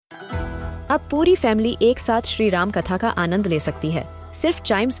अब पूरी फैमिली एक साथ श्री राम कथा का आनंद ले सकती है सिर्फ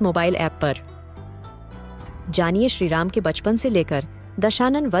चाइम्स मोबाइल ऐप पर। जानिए श्री राम के बचपन से लेकर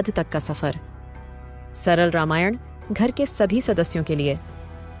दशानन वध तक का सफर। सरल रामायण घर के सभी सदस्यों के लिए।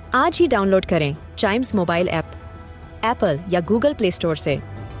 आज ही डाउनलोड करें चाइम्स मोबाइल ऐप एप्पल या गूगल प्ले स्टोर से।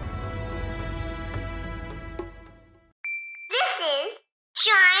 This is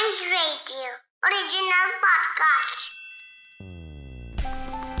Chimes Radio original podcast.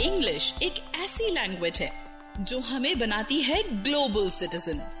 English एक ऐसी लैंग्वेज है जो हमें बनाती है ग्लोबल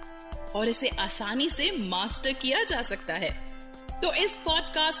सिटीजन और इसे आसानी से मास्टर किया जा सकता है। तो इस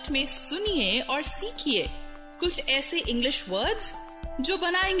पॉडकास्ट में सुनिए और सीखिए कुछ ऐसे इंग्लिश वर्ड्स जो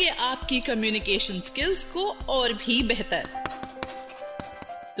बनाएंगे आपकी कम्युनिकेशन स्किल्स को और भी बेहतर।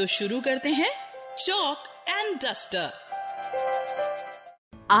 तो शुरू करते हैं चॉक एंड डस्टर।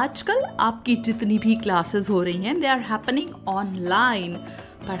 आजकल आपकी जितनी भी क्लासेस हो रही हैं, दे आर हैपनिंग ऑनलाइन।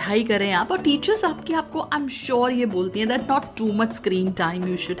 पढ़ाई करें आप, और टीचर्स आपको आई एम श्योर ये बोलती हैं that not too much screen time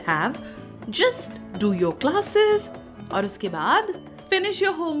you should have, just do your classes और उसके बाद finish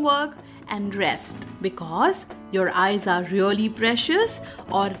your homework and rest, because your eyes are really precious.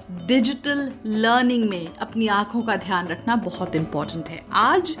 और डिजिटल लर्निंग में अपनी आंखों का ध्यान रखना बहुत इंपॉर्टेंट है।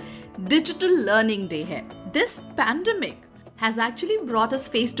 आज डिजिटल लर्निंग डे है। This pandemic has actually brought us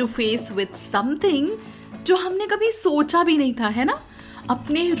face to face with something जो हमने कभी सोचा भी नहीं था, है ना?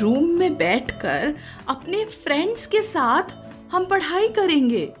 अपने रूम में बैठकर अपने फ्रेंड्स के साथ हम पढ़ाई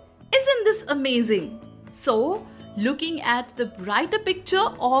करेंगे। Isn't this amazing? So, looking at the brighter picture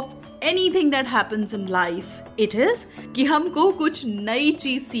of anything that happens in life, it is कि हमको कुछ नई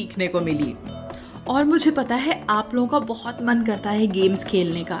चीज सीखने को मिली। और मुझे पता है आप लोगों का बहुत मन करता है गेम्स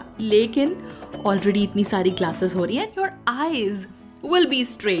खेलने का, लेकिन ऑलरेडी इतनी सारी क्लासेस हो रही हैं, your eyes will be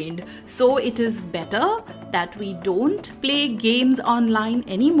strained. So it is better that we don't play games online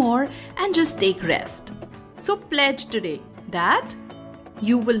anymore and just take rest. So pledge today that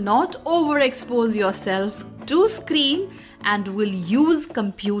you will not overexpose yourself to screen and will use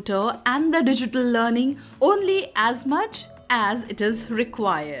computer and the digital learning only as much as it is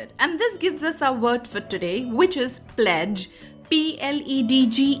required. And this gives us our word for today, which is pledge,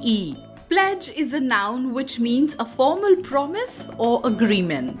 P-L-E-D-G-E. Pledge is a noun which means a formal promise or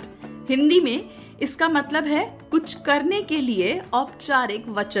agreement. Hindi में इसका मतलब है कुछ करने के लिए औपचारिक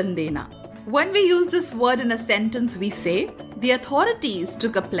वचन देना. When we use this word in a sentence, we say, the authorities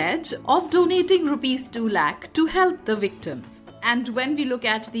took a pledge of donating rupees 2 lakh to help the victims. And when we look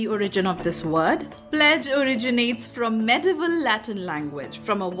at the origin of this word, pledge originates from medieval Latin language,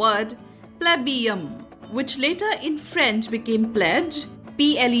 from a word plebeium, which later in French became pledge,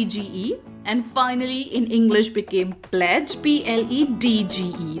 P-L-E-G-E, and finally in English became pledge,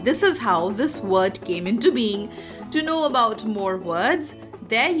 P-L-E-D-G-E. This is how this word came into being. To know about more words,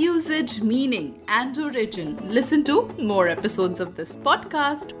 their usage, meaning, and origin, listen to more episodes of this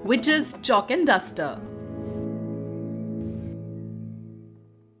podcast, which is Chalk and Duster.